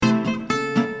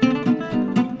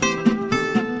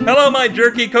Hello, my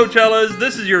jerky Coachellas.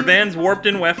 This is your Vans warped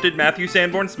and wefted Matthew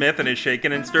Sanborn Smith and his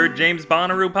shaken and stirred James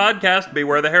Bonnaroo podcast,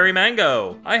 Beware the Hairy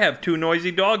Mango. I have two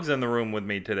noisy dogs in the room with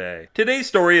me today. Today's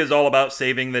story is all about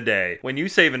saving the day. When you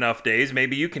save enough days,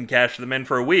 maybe you can cash them in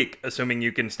for a week, assuming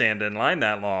you can stand in line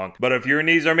that long. But if your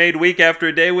knees are made weak after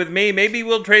a day with me, maybe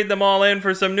we'll trade them all in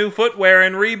for some new footwear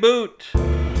and reboot.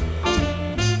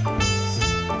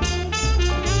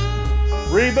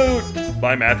 Reboot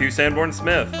by Matthew Sanborn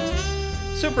Smith.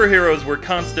 Superheroes were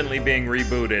constantly being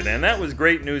rebooted, and that was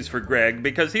great news for Greg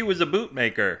because he was a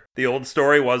bootmaker. The old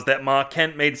story was that Ma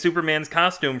Kent made Superman's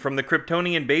costume from the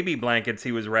Kryptonian baby blankets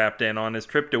he was wrapped in on his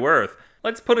trip to Earth.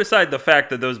 Let's put aside the fact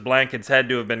that those blankets had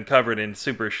to have been covered in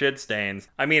super shit stains.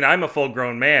 I mean, I'm a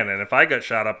full-grown man, and if I got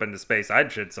shot up into space,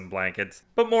 I'd shit some blankets.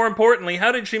 But more importantly,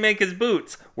 how did she make his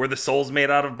boots? Were the soles made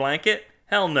out of blanket?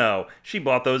 Hell no, she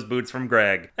bought those boots from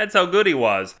Greg. That's how good he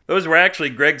was. Those were actually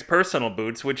Greg's personal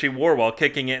boots, which he wore while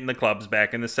kicking it in the clubs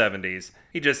back in the 70s.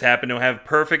 He just happened to have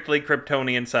perfectly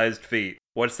Kryptonian-sized feet.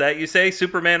 What's that you say?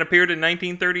 Superman appeared in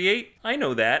 1938? I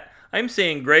know that. I'm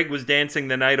saying Greg was dancing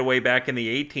the night away back in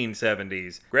the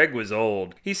 1870s. Greg was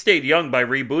old. He stayed young by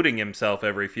rebooting himself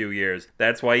every few years.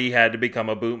 That's why he had to become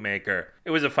a bootmaker.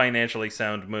 It was a financially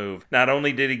sound move. Not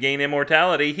only did he gain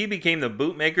immortality, he became the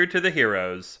bootmaker to the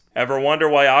heroes. Ever wonder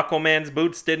why Aquaman's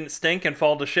boots didn't stink and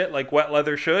fall to shit like wet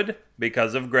leather should?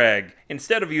 Because of Greg.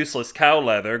 Instead of useless cow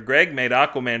leather, Greg made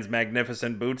Aquaman's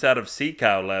magnificent boots out of sea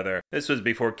cow leather. This was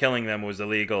before killing them was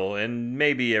illegal, and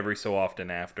maybe every so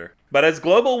often after. But as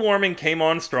global warming came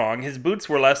on strong, his boots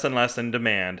were less and less in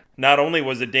demand. Not only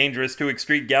was it dangerous to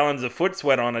excrete gallons of foot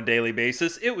sweat on a daily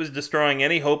basis, it was destroying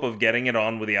any hope of getting it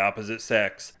on with the opposite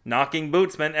sex. Knocking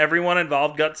boots meant everyone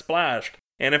involved got splashed.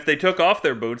 And if they took off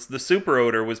their boots, the super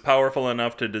odor was powerful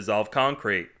enough to dissolve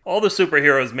concrete. All the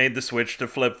superheroes made the switch to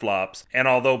flip-flops, and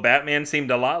although Batman seemed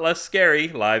a lot less scary,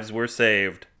 lives were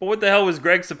saved. But what the hell was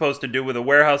Greg supposed to do with a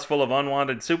warehouse full of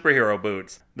unwanted superhero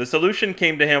boots? The solution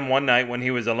came to him one night when he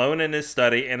was alone in his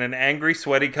study and an angry,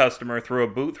 sweaty customer threw a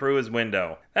boot through his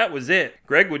window. That was it.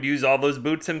 Greg would use all those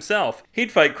boots himself.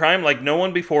 He'd fight crime like no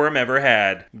one before him ever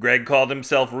had. Greg called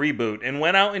himself Reboot and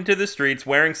went out into the streets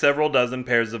wearing several dozen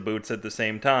pairs of boots at the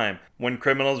same time. When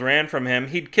criminals ran from him,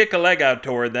 he'd kick a leg out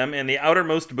toward them and the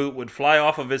outermost boot would fly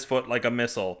off of his foot like a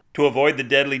missile. To avoid the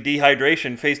deadly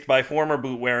dehydration faced by former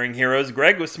boot-wearing heroes,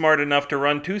 Greg was smart enough to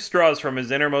run 2 straws from his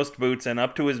innermost boots and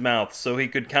up to his mouth so he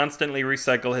could constantly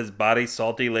recycle his body's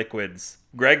salty liquids.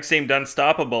 Greg seemed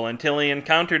unstoppable until he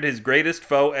encountered his greatest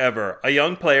foe ever, a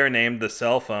young player named the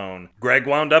cell phone. Greg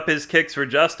wound up his kicks for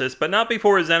justice, but not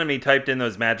before his enemy typed in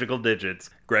those magical digits.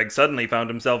 Greg suddenly found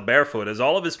himself barefoot as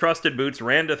all of his trusted boots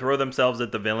ran to throw themselves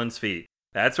at the villain's feet.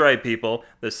 That's right, people,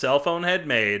 the cell phone had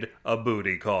made a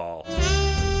booty call.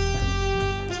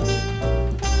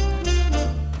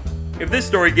 If this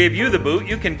story gave you the boot,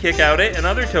 you can kick out it and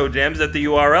other toe jams at the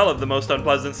URL of the most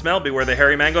unpleasant smell,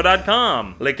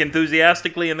 bewarethehairymango.com. Lick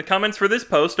enthusiastically in the comments for this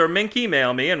post or mink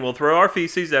email me and we'll throw our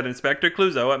feces at Inspector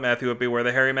Clouseau at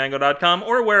Matthew@bewarethehairymango.com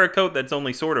or wear a coat that's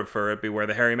only sort of fur at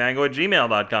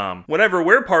bewarethehairymango@gmail.com. Whenever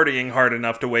we're partying hard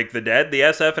enough to wake the dead, the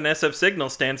SF and SF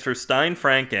signal stands for Stein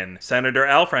Franken, Senator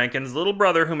Al Franken's little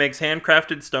brother who makes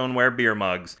handcrafted stoneware beer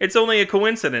mugs. It's only a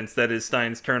coincidence that his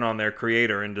Steins turn on their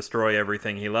creator and destroy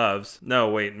everything he loves. No,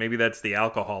 wait, maybe that's the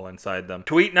alcohol inside them.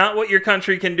 Tweet not what your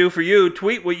country can do for you,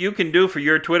 tweet what you can do for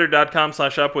your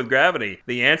twitter.com/upwithgravity.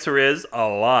 The answer is a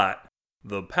lot.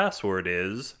 The password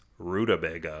is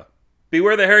rutabaga.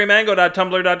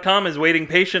 BewareTheHairyMango.tumblr.com is waiting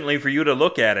patiently for you to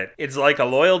look at it. It's like a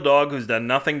loyal dog who's done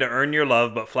nothing to earn your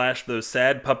love but flash those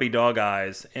sad puppy dog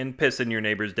eyes and piss in your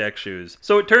neighbor's deck shoes.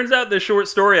 So it turns out this short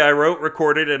story I wrote,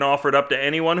 recorded, and offered up to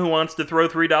anyone who wants to throw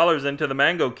 $3 into the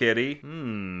Mango Kitty.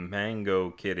 Mango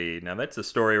Kitty. Now that's a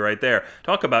story right there.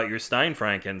 Talk about your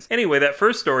Steinfrankens. Anyway, that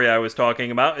first story I was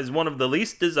talking about is one of the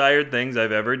least desired things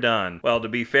I've ever done. Well, to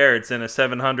be fair, it's in a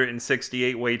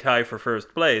 768-way tie for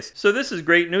first place. So this is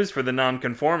great news for the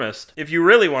nonconformist. If you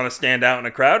really want to stand out in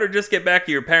a crowd or just get back at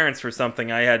your parents for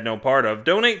something I had no part of,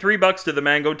 donate $3 to the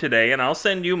Mango today and I'll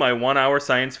send you my 1-hour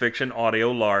science fiction audio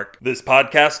lark. This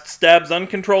podcast stabs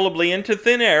uncontrollably into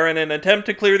thin air in an attempt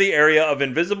to clear the area of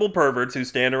invisible perverts who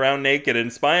stand around naked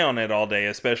and spy on it all day,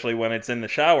 especially when it's in the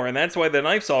shower, and that's why the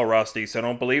knife's all rusty, so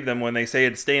don't believe them when they say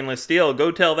it's stainless steel.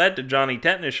 Go tell that to Johnny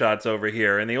Tetanus Shots over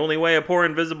here, and the only way a poor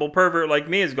invisible pervert like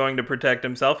me is going to protect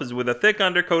himself is with a thick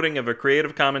undercoating of a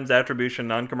Creative Commons Attribution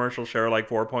Non-Commercial Share-alike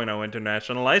 4.0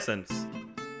 international license.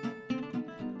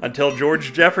 Until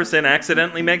George Jefferson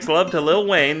accidentally makes love to Lil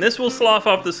Wayne, this will slough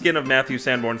off the skin of Matthew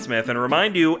Sanborn Smith and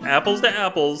remind you, apples to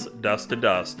apples, dust to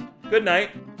dust. Good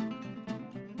night.